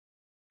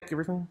back,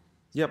 everything?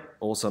 Yep,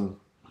 awesome.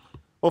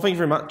 Well, thank you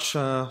very much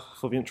for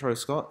the intro,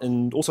 Scott.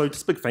 And also,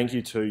 just a big thank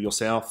you to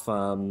yourself,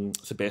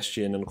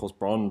 Sebastian, and of course,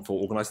 Bron,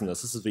 for organising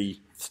this. This is the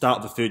start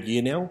of the third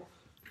year now.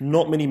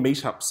 Not many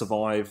meetups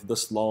survive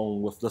this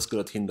long with this good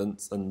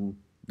attendance and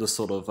this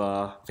sort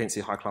of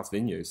fancy high-class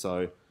venue,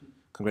 so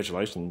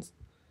congratulations.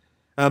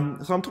 So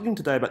I'm talking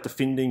today about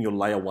defending your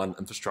layer 1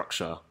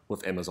 infrastructure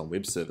with Amazon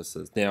Web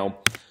Services. Now,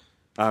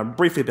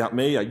 briefly about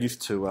me, I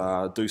used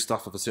to do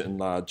stuff with a certain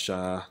large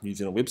New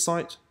Zealand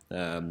website,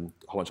 a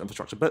whole bunch of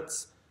infrastructure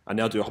bits. I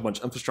now do a whole bunch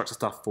of infrastructure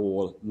stuff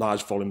for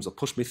large volumes of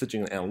push messaging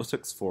and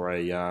analytics for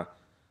a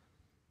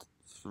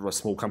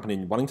small company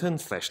in Wellington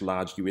 /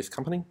 large US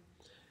company.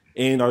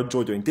 And I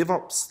enjoy doing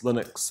DevOps,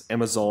 Linux,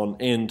 Amazon,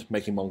 and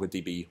making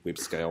MongoDB web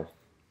scale.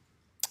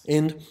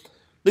 And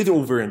these are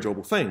all very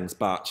enjoyable things,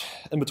 but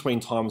in between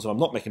times when I'm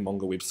not making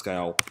Mongo web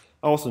scale,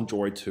 I also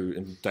enjoy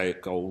to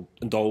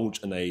indulge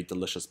in a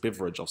delicious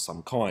beverage of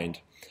some kind.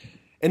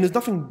 And there's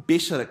nothing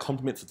better that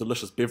complements a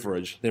delicious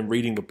beverage than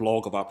reading the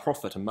blog of our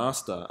prophet and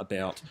master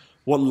about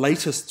what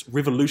latest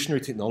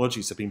revolutionary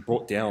technologies have been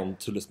brought down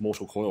to this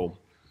mortal coil.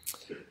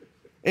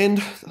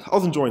 And I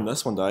was enjoying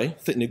this one day,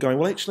 sitting there going,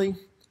 well, actually,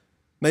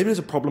 maybe there's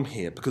a problem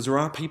here because there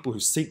are people who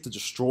seek to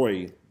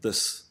destroy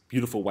this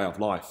beautiful way of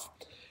life.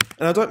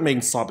 And I don't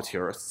mean cyber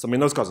terrorists. I mean,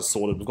 those guys are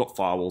sorted. We've got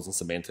firewalls and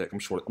Symantec. I'm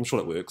sure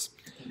that works.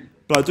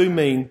 But I do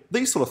mean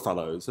these sort of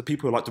fellows, the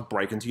people who like to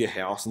break into your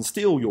house and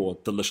steal your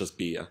delicious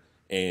beer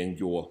and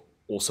your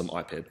awesome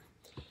iPad.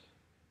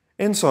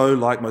 And so,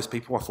 like most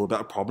people, I thought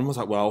about a problem. I was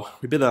like, well,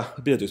 we better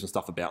do some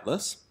stuff about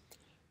this.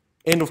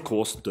 And of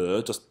course,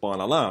 just by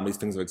an alarm, these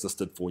things have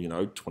existed for,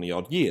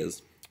 20-odd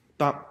years.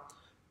 But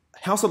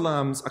house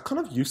alarms are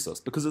kind of useless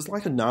because it's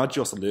like a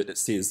Nagios alert that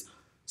says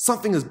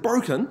something is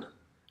broken,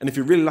 and if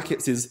you're really lucky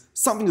it says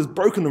something is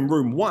broken in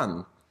room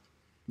 1.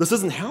 This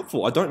isn't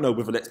helpful. I don't know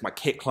whether that's my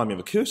cat climbing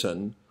a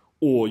curtain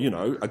or,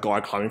 a guy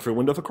climbing through a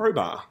window with a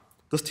crowbar.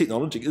 This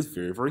technology is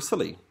very, very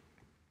silly.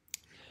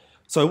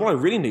 So what I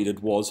really needed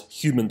was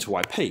human to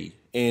IP,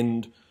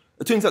 and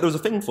it turns out there was a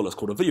thing for this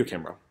called a video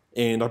camera.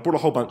 And I brought a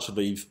whole bunch of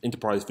these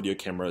enterprise video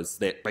cameras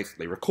that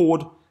basically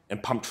record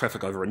and pump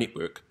traffic over a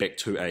network back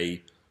to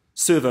a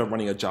server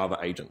running a Java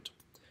agent.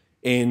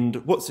 And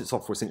what this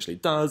software essentially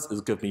does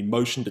is give me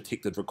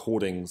motion-detected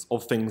recordings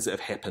of things that have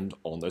happened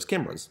on those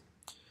cameras.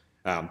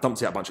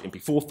 Dumps out a bunch of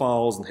MP4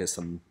 files and has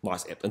some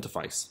nice app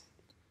interface.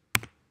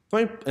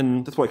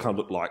 And that's what it kind of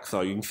looked like.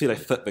 So you can see they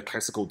fit the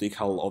classical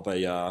decal of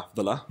a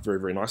villa very,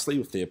 very nicely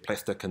with their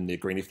plastic and their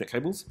green Ethernet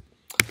cables.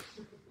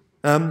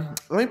 The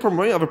only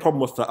problem I have a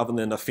problem with that, other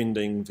than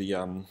offending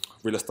the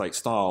real estate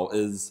style,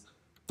 is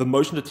the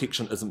motion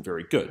detection isn't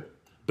very good.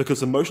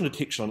 Because the motion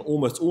detection on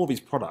almost all of these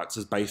products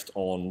is based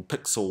on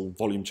pixel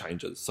volume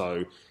changes.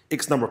 So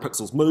X number of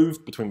pixels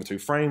move between the two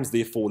frames,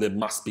 therefore there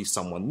must be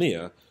someone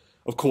there.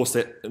 Of course,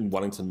 that in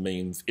Wellington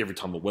means every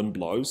time the wind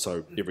blows,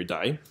 so every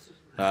day.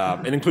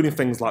 And including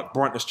things like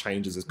brightness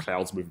changes as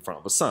clouds move in front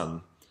of the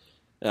sun.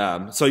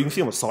 So you can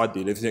see on the side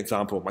there's an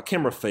example of my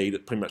camera feed.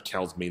 It pretty much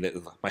tells me that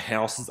my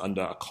house is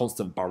under a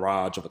constant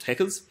barrage of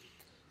attackers.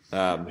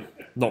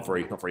 Not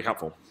very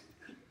helpful.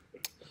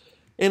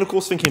 And of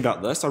course, thinking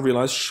about this, I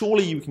realized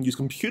surely you can use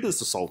computers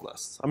to solve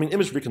this. I mean,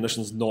 image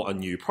recognition is not a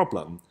new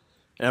problem.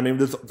 And I mean,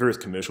 there's various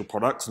commercial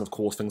products and of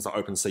course things like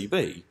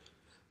OpenCV.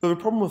 But the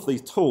problem with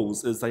these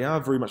tools is they are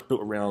very much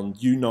built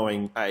around you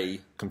knowing A,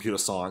 computer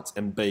science,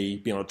 and B,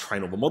 being able to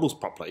train all the models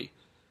properly.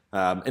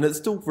 And it's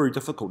still very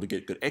difficult to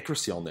get good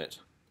accuracy on that.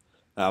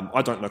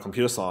 I don't know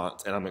computer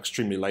science, and I'm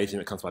extremely lazy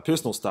when it comes to my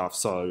personal stuff,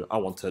 so I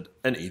wanted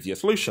an easier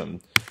solution.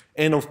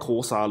 And of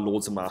course, our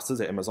lords and masters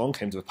at Amazon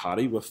came to the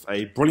party with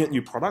a brilliant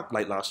new product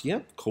late last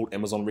year called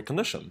Amazon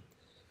Rekognition.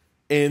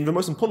 And the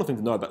most important thing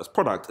to know about this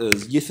product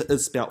is, yes, it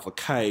is spelled for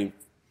K.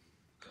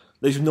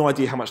 There's no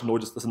idea how much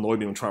this annoyed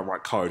me when trying to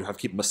write code. I have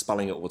to keep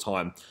misspelling it all the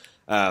time.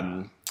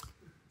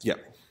 Yeah,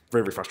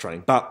 very, very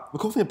frustrating. But the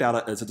cool thing about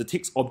it is it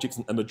detects objects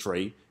and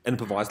imagery and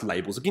provides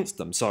labels against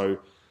them. So,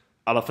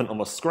 elephant on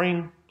the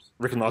screen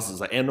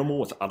recognizes an animal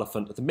with an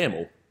elephant as a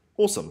mammal.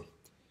 Awesome.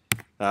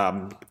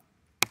 That's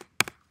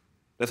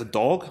a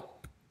dog,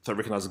 so it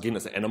recognizes again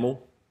as an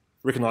animal.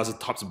 Recognizes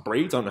types of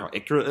breeds. I don't know how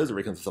accurate it is. It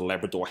recognizes a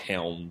Labrador,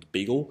 Hound,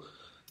 Beagle.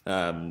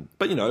 But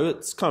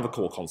it's kind of a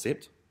cool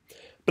concept.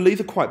 But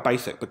these are quite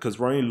basic because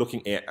we're only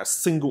looking at a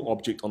single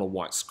object on a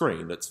white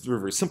screen that's very,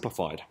 very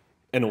simplified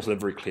and also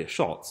very clear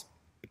shots.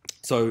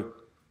 So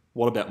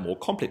what about more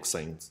complex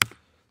scenes?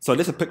 So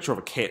that's a picture of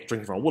a cat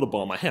drinking from a water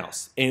bowl in my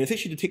house, and it's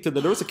actually detected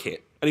that there is a cat,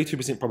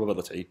 82%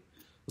 probability.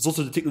 It's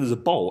also detected there's a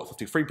bowl at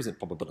 53%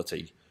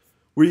 probability.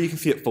 Where you can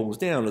see it falls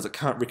down is it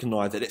can't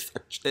recognise that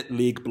that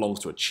leg belongs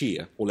to a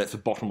chair, or that's the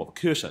bottom of a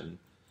curtain,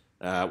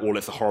 or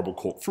that's a horrible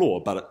cork floor,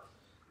 but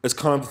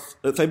it's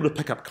able to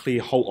pick up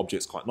clear whole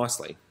objects quite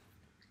nicely.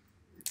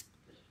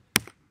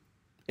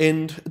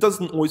 And it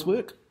doesn't always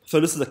work. So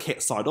this is a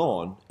cat side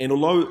on, and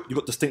although you've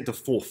got distinctive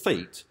 4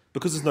 feet,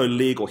 because there's no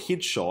leg or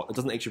head shot, it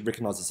doesn't actually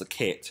recognise it's a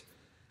cat.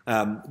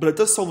 But it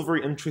does solve a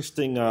very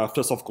interesting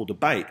philosophical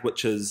debate,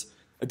 which is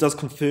it does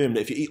confirm that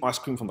if you eat ice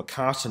cream from a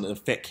carton, it in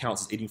fact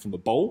counts as eating from a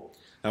bowl.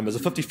 There's a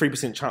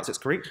 53% chance that's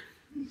correct.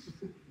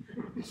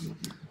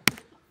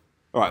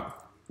 All right,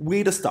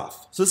 weirder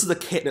stuff. So this is a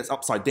cat that's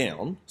upside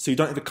down, so you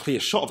don't have a clear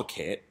shot of a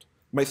cat. It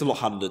makes it a lot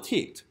harder to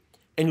detect.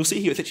 And you'll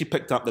see here it's actually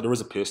picked up that there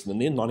is a person in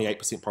there,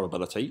 98%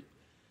 probability.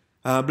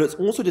 But it's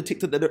also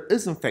detected that there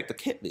is in fact a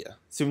cat there,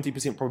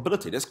 70%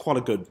 probability. That's quite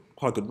a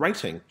good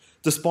rating,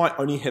 despite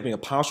only having a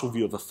partial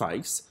view of the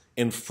face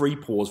and 3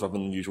 paws rather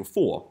than the usual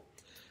 4.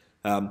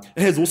 It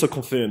has also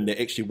confirmed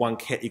that actually 1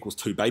 cat equals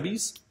 2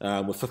 babies,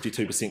 with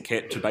 52%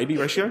 cat to baby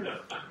ratio.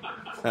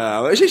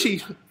 Which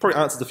actually probably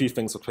answers a few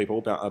things for people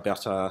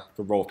about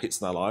the role of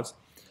pets in our lives.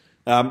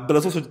 But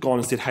it's also gone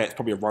and said, hey, it's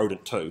probably a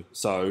rodent too.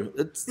 So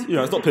it's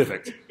it's not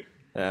perfect.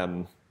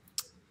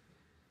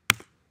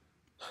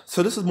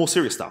 So this is more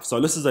serious stuff.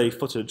 So this is a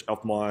footage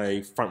of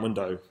my front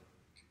window.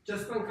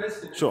 Just one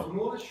question. Sure. It's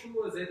more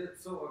sure that it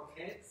saw a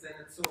cat than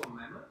it saw a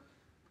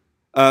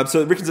mammal?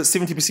 So it reckons it's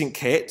 70%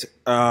 cat.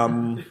 56%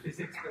 mammal?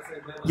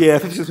 Yeah,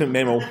 56%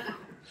 mammal.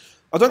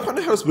 I don't quite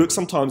know how this works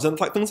sometimes. And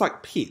like things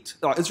like pet,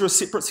 like, is there a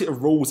separate set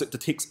of rules that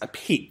detects a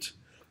pet?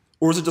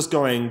 Or is it just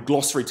going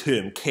glossary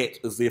term, cat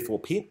is therefore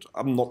pet?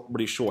 I'm not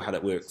really sure how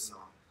that works.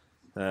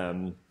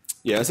 Yeah,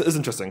 it's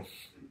interesting.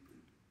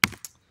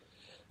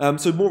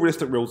 So more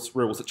realistic real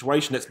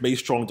situation, that's me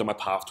strolling down my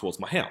path towards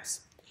my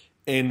house.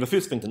 And the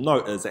first thing to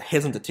note is it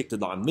hasn't detected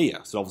that I'm there,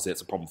 so obviously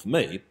that's a problem for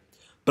me.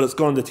 But it's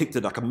gone and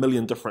detected like a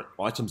million different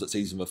items it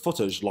sees in the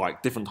footage,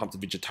 like different types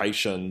of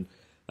vegetation.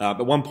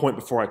 At one point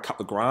before I cut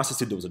the grass, it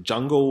said there was a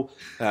jungle.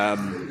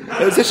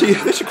 It's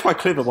actually quite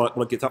clever what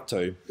it gets up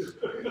to.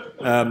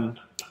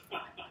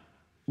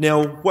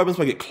 Now, what happens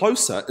when I get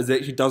closer is it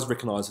actually does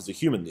recognise there's a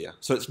human there.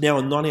 So it's now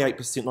 98%,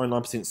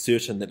 99%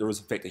 certain that there is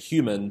in fact a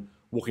human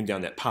walking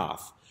down that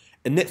path.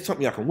 And that's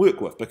something I can work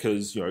with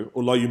because,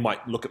 although you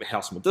might look at the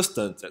house from a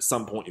distance, at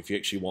some point if you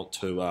actually want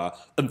to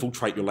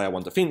infiltrate your layer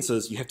 1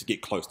 defences, you have to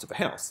get close to the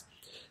house.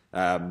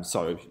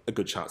 So a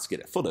good chance to get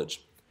that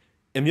footage.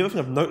 And the other thing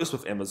I've noticed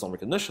with Amazon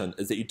Rekognition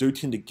is that you do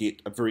tend to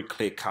get a very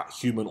clear-cut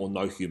human or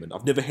no human.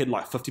 I've never had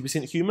like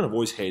 50% human, I've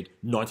always had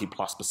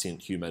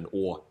 90+% human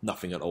or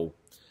nothing at all.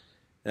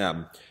 So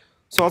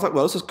I was like,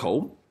 well, this is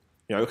cool.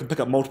 We can pick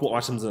up multiple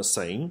items in a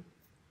scene.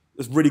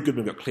 It's really good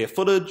when we've got clear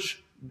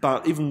footage,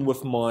 but even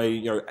with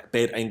my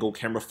bad angle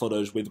camera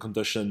footage, weather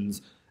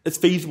conditions, it's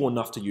feasible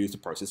enough to use to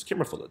process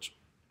camera footage.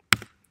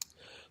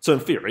 So in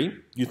theory,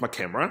 use my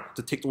camera,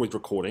 detect all these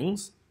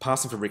recordings,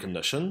 pass them for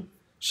recognition,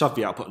 shove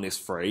the output in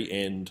S3,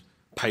 and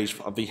page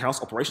for the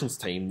house operations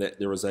team that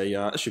there is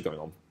a issue going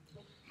on.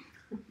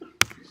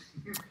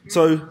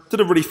 So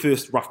did a really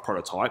first rough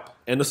prototype,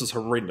 and this is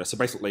horrendous. So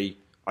basically,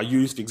 I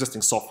used the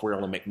existing software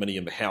on a Mac Mini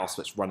in the house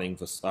that's running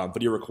this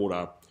video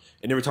recorder,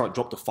 and every time it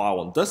dropped a file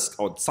on disk,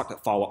 I would suck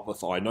that file up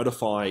with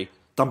iNotify,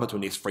 dump it to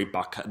an S3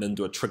 bucket, and then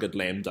do a triggered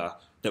Lambda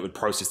that would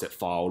process that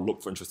file,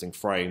 look for interesting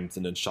frames,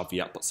 and then shove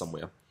the output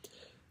somewhere.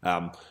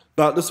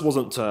 But this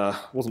wasn't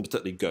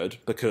particularly good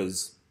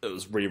because it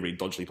was really, really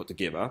dodgily put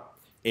together,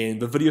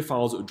 and the video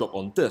files that would drop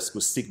on disk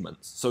were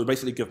segments. So it would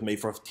basically give me,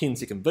 for a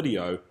 10-second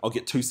video, I'll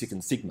get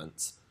 2-second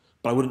segments,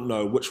 but I wouldn't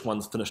know which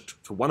one's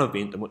finished to one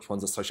event and which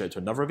one's associated to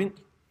another event.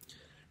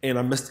 And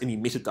I missed any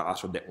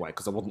metadata in that way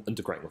because I wasn't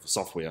integrating with the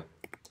software.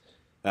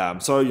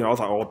 So, I was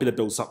like, I better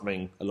build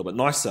something a little bit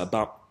nicer,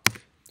 but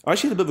I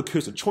actually had a bit of a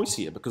cursed choice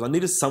here because I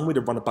needed somewhere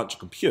to run a bunch of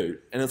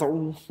compute, and it's like,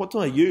 well, what do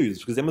I use?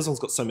 Because Amazon's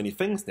got so many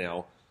things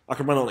now. I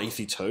can run it on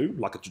EC2,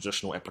 like a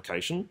traditional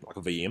application, like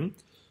a VM.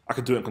 I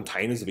could do it in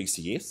containers of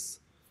ECS.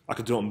 I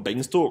could do it on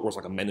Beanstalk, or it's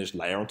like a managed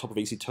layer on top of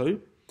EC2.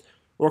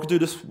 Or I could do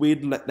this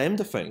weird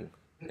Lambda thing.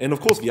 And of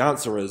course the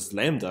answer is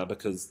Lambda,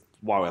 because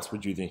why else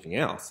would you use anything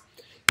else?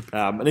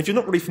 And if you're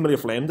not really familiar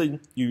with Lambda,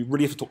 you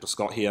really have to talk to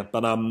Scott here.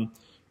 But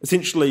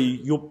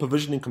essentially, you're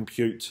provisioning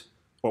compute,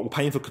 or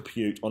paying for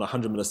compute on a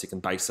 100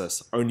 millisecond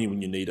basis, only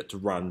when you need it to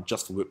run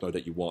just the workload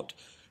that you want.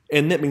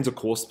 And that means, of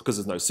course, because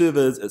there's no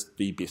servers, it's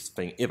the best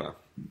thing ever.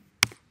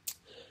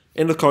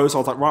 In the code, so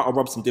I was like, right, I'll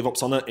rub some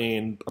DevOps on it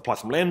and apply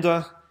some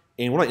Lambda.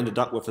 And what I ended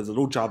up with is a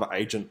little Java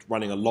agent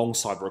running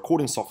alongside the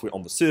recording software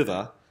on the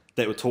server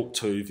that would talk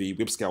to the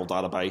web-scale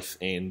database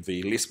and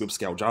the less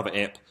web-scale Java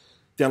app,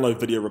 download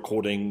video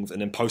recordings,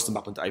 and then post them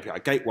up into API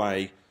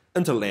Gateway,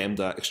 into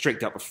Lambda,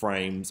 extract out the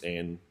frames,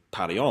 and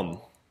party on.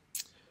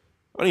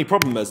 Only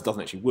problem is it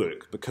doesn't actually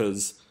work,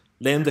 because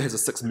Lambda has a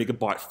 6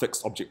 megabyte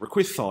fixed object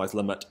request size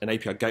limit, and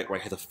API Gateway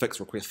has a fixed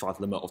request size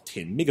limit of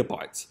 10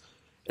 megabytes.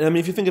 And I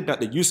mean, if you think about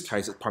the use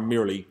case, it's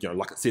primarily,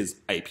 like it says,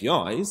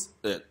 APIs.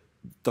 It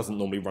doesn't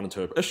normally run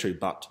into an issue,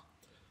 but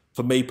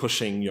for me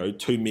pushing,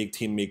 2 meg,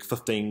 10 meg,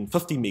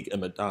 50 meg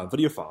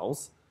video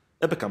files,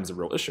 it becomes a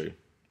real issue.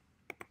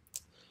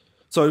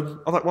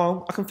 So I was like,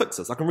 well, I can fix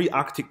this. I can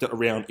re-architect it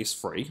around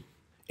S3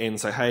 and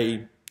say,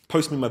 hey,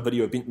 post me my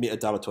video event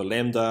metadata to a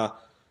Lambda,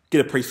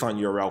 get a predefined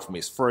URL from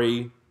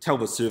S3, tell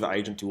the server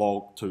agent to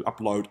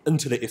upload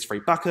into the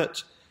S3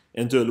 bucket,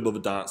 and do a little bit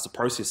of a dance to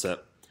process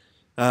it.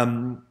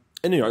 And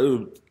it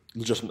would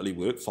legitimately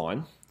work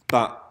fine.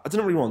 But I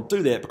didn't really want to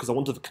do that because I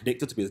wanted the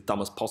connector to be as dumb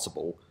as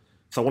possible.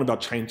 So I wanted to be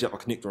able to change out my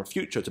connector in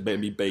future to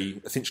maybe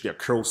be essentially a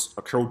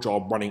curl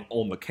job running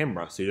on the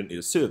camera, so you didn't need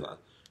a server.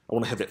 I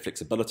want to have that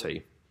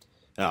flexibility.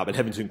 And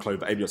having to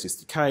include the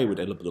AWS SDK would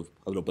add a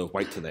little bit of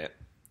weight to that.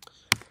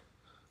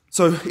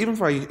 So even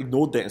if I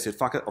ignored that and said,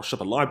 fuck it, I'll ship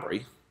a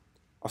library,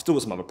 I've still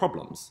got some other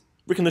problems.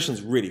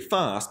 Rekognition's really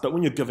fast, but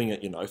when you're giving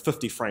it,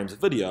 50 frames of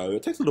video,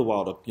 it takes a little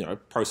while to,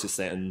 process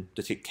that and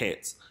detect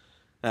cats.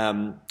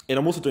 And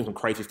I'm also doing some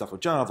crazy stuff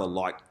with Java,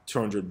 like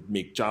 200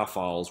 meg jar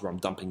files where I'm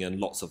dumping in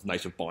lots of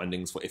native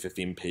bindings for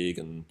FFmpeg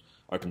and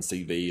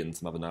OpenCV and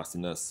some other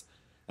nastiness.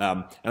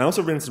 And I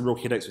also ran some real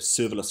headaches with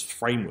serverless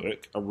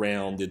framework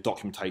around the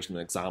documentation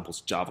and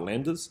examples of Java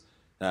lambdas.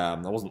 I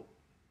wasn't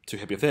too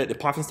happy with that. The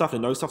Python stuff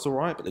and Node stuff's all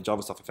right, but the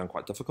Java stuff I found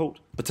quite difficult,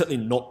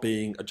 particularly not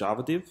being a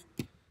Java dev,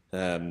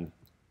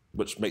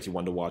 which makes you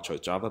wonder why I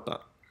chose Java,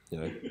 but,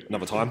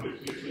 another time.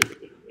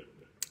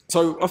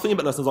 So I was thinking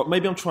about this, and I was like,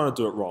 maybe I'm trying to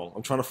do it wrong.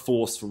 I'm trying to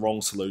force the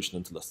wrong solution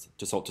into this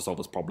to solve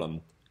this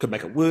problem. Could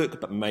make it work,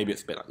 but maybe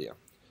it's a bad idea.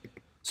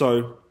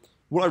 So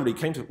what I really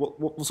came to,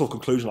 what sort of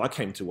conclusion I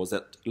came to was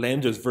that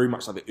Lambda is very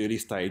much like the early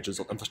stages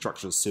of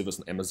infrastructure as service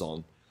in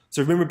Amazon.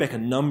 So remember back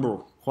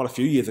quite a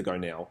few years ago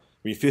now,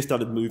 when you first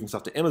started moving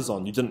stuff to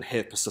Amazon, you didn't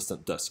have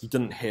persistent disk, you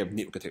didn't have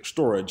network attached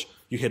storage,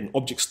 you had an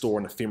object store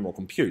and ephemeral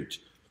compute.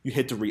 You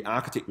had to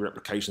re-architect your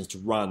applications to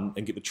run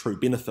and get the true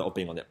benefit of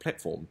being on that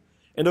platform.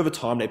 And over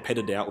time, they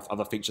padded out with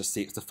other feature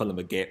sets to fill in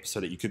the gap so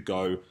that you could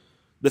go,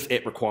 this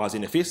app requires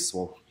NFS,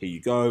 well, here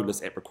you go.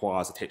 This app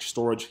requires attached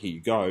storage, here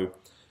you go.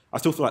 I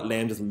still feel like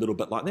Lambda is a little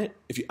bit like that.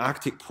 If you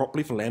architect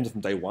properly for Lambda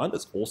from day one,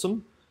 it's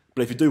awesome.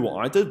 But if you do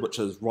what I did, which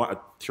is write a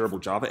terrible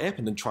Java app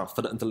and then try and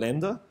fit it into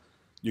Lambda,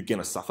 you're going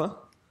to suffer.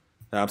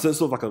 So it's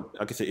sort of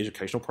like, an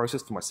educational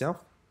process for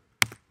myself.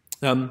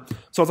 So I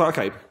was like,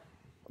 okay,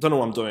 I don't know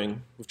what I'm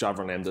doing with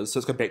Java and Lambdas, so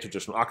let's go back to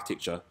traditional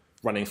architecture,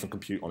 running some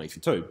compute on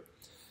EC2.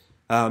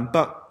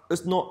 But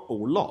it's not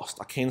all lost.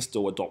 I can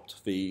still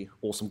adopt the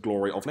awesome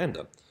glory of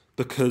Lambda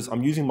because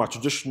I'm using my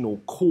traditional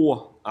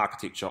core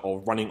architecture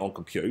of running on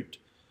compute,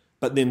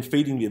 but then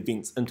feeding the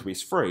events into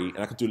S3, and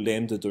I can do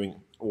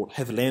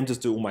have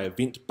Lambdas do all my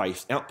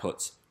event-based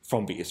outputs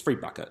from the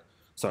S3 bucket.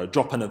 So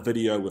drop in a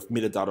video with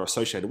metadata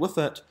associated with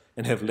it,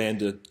 and have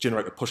Lambda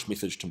generate a push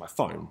message to my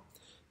phone.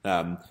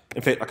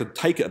 In fact, I could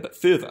take it a bit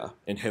further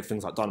and have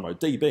things like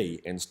DynamoDB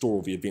and store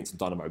all the events in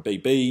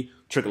DynamoDB,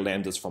 trigger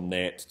Lambdas from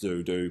that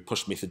to do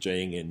push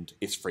messaging and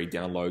S3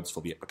 downloads for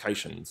the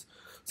applications.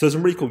 So there's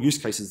some really cool use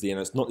cases there, and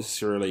it's not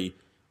necessarily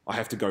I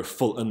have to go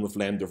full in with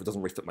Lambda if it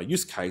doesn't really fit my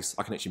use case.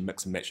 I can actually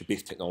mix and match the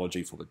best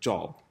technology for the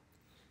job.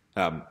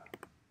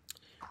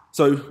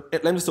 So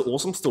Lambda's still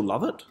awesome, still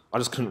love it. I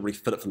just couldn't really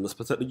fit it for this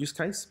particular use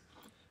case.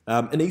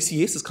 And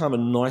ECS is kind of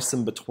a nice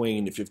in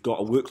between if you've got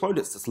a workload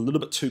that's just a little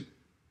bit too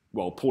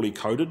poorly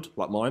coded,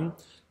 like mine,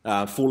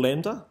 for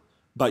Lambda,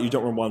 but you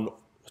don't run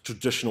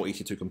traditional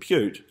EC2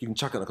 compute. You can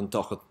chuck it in a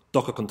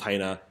Docker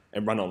container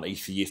and run on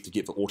ECS to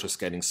get the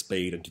auto-scaling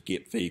speed and to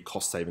get the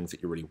cost savings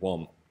that you really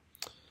want.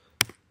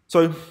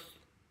 So,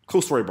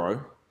 cool story,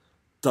 bro.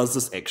 Does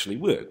this actually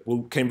work?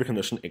 Well, can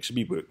Rekognition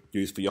actually be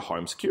used for your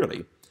home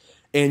securely?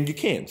 And you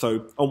can.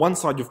 So, on one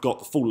side, you've got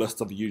the full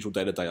list of the usual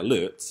day-to-day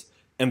alerts,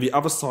 and the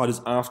other side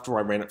is after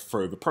I ran it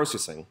through the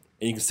processing.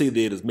 And you can see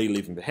there's me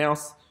leaving the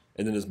house,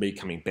 and then there's me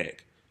coming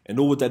back. And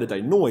all the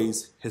day-to-day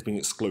noise has been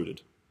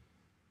excluded,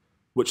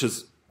 which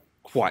is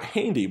quite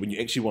handy when you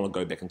actually want to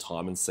go back in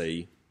time and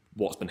see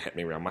what's been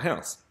happening around my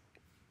house.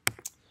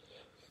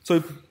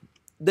 So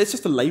that's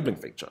just a labeling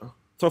feature.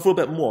 So I thought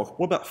about more.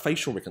 What about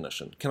facial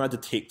recognition? Can I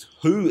detect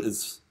who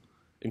is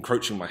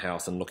encroaching my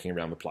house and looking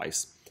around the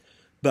place?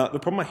 But the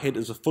problem I had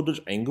is the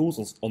footage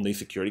angles on these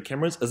security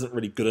cameras isn't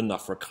really good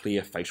enough for a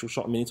clear facial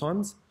shot many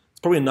times.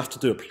 It's probably enough to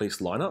do a police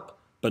lineup,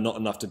 but not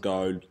enough to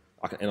go,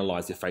 I can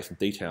analyze their face in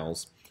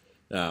details.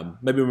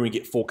 Maybe when we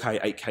get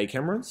 4K, 8K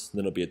cameras,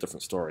 then it'll be a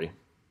different story.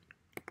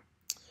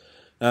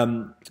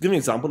 To give an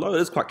example though,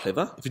 it is quite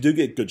clever. If you do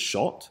get a good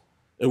shot,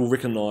 it will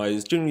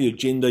recognise generally your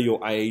gender, your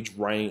age,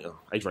 range. Oh,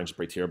 age range is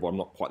pretty terrible. I'm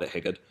not quite that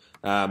haggard.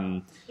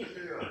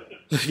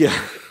 Yeah,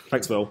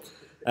 thanks, Will.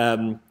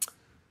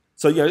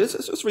 So yeah,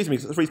 it's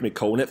reasonably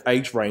cool. And that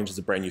age range is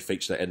a brand new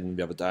feature they added in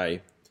the other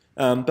day.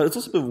 But it's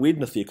also a bit of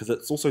weirdness here because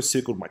it's also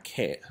circled my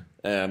cat.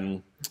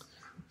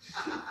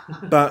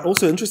 But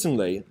also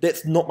interestingly,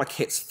 that's not my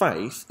cat's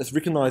face. It's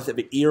recognised that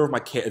the ear of my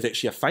cat is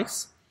actually a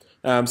face.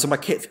 So my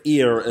cat's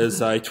ear is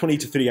a 20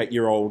 to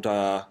 38-year-old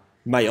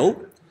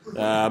male,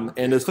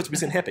 and is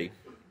 50% happy.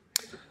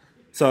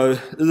 So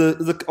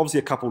there's obviously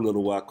a couple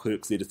little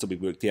quirks there to still be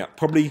worked out.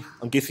 Probably,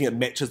 I'm guessing it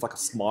matches like a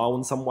smile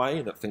in some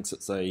way that thinks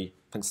it's a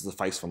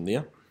face from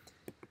there.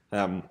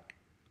 And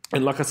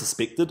like I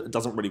suspected, it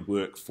doesn't really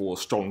work for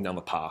strolling down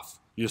the path.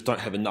 You just don't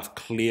have enough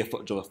clear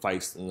footage of a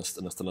face in a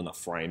still enough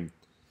frame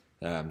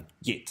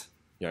yet.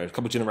 You know, a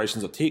couple of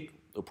generations of tech,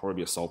 it'll probably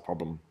be a solved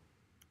problem.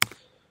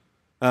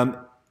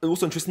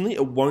 Also, interestingly,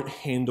 it won't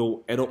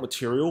handle adult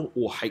material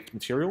or hate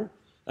material.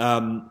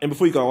 And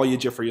before you go, oh yeah,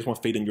 Jeffrey, you just want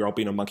to feed in your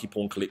albino monkey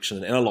porn collection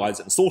and analyze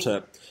it and sort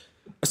it,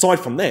 aside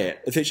from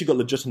that, it's actually got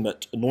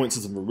legitimate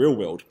annoyances in the real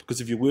world,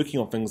 because if you're working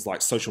on things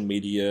like social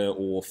media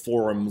or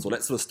forums or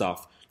that sort of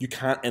stuff, you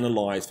can't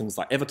analyze things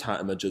like avatar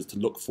images to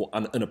look for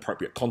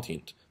inappropriate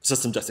content. The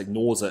system just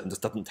ignores it and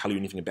just doesn't tell you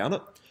anything about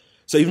it.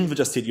 So even if it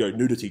just said,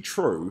 nudity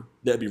true,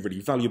 that would be really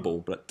valuable,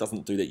 but it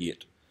doesn't do that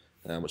yet,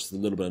 which is a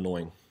little bit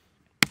annoying.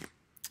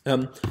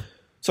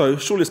 So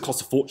surely this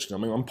costs a fortune. I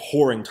mean, I'm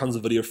pouring tons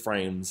of video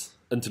frames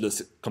into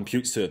this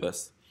compute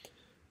service.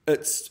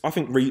 It's, I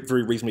think, very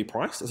reasonably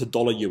priced. It's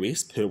 $1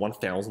 US per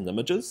 1,000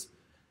 images.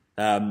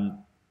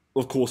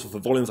 Of course, with the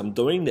volumes I'm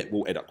doing, that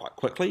will add up quite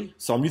quickly.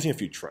 So I'm using a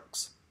few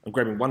tricks. I'm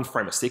grabbing 1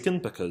 frame a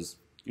second, because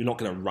you're not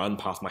going to run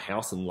past my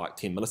house in like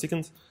 10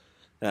 milliseconds.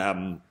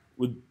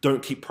 We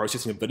don't keep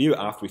processing a video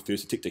after we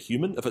first detect a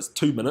human. If it's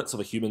 2 minutes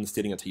of a human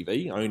setting a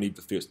TV, I only need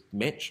the first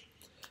match.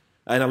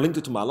 And I linked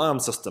it to my alarm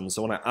system,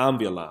 so when I arm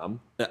the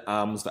alarm, it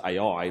arms the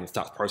AI and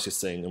starts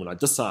processing, and when I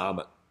disarm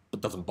it,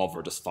 it doesn't bother,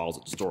 it just files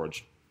it to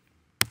storage.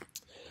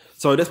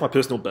 So that's my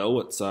personal bill.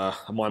 It's a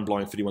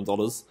mind-blowing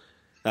 $31.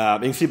 You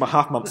can see my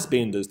half-month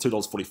spend is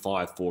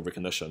 $2.45 for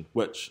Rekognition,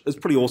 which is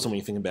pretty awesome when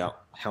you think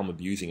about how I'm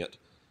abusing it.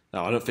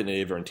 I don't think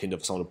they ever intended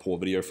for someone to pour a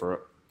video for it.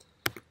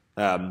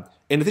 And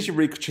it's actually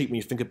really cheap when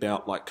you think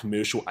about like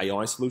commercial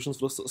AI solutions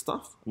for this sort of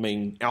stuff. I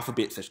mean,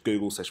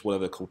 Alphabet/Google/whatever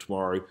they're called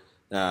tomorrow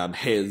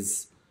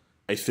has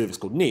a service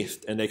called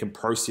Nest, and they can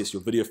process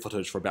your video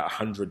footage for about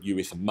 $100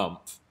 US a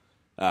month,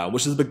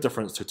 which is a big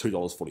difference to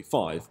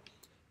 $2.45.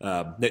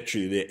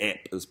 Naturally, their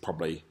app is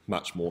probably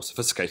much more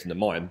sophisticated than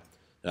mine.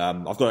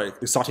 I've got an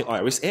exciting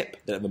iOS app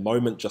that at the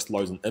moment just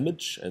loads an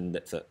image, and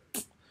that's it.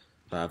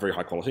 Very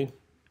high quality.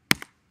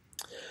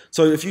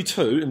 So if you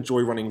too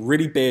enjoy running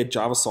really bad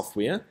Java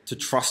software to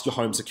trust your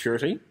home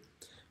security,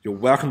 you're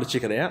welcome to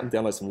check it out and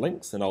download some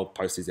links, and I'll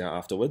post these out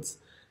afterwards.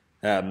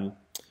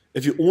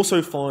 If you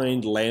also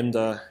find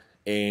Lambda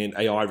and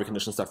AI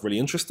recognition stuff really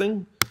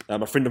interesting,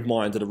 a friend of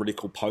mine did a really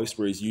cool post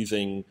where he's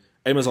using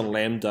Amazon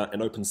Lambda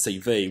and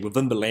OpenCV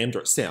within the Lambda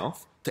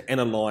itself to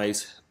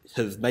analyze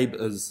his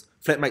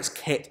flatmate's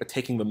cat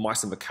attacking the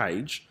mice in the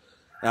cage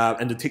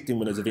and detecting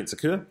when those events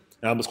occur.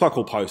 It's quite a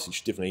cool post. You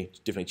should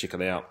definitely check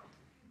it out.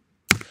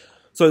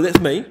 So that's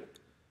me.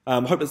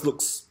 Hope this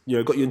looks,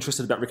 got you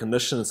interested about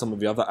Rekognition and some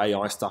of the other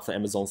AI stuff that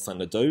Amazon's starting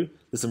to do.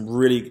 There's some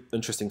really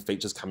interesting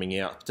features coming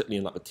out, particularly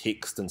in like the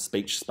text and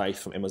speech space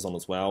from Amazon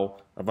as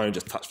well. I've only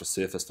just touched the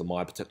surface for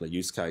my particular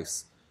use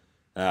case.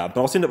 But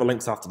I'll send up the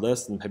links after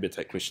this, and happy to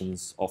take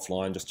questions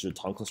offline just due to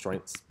time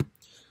constraints.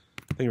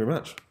 Thank you very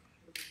much.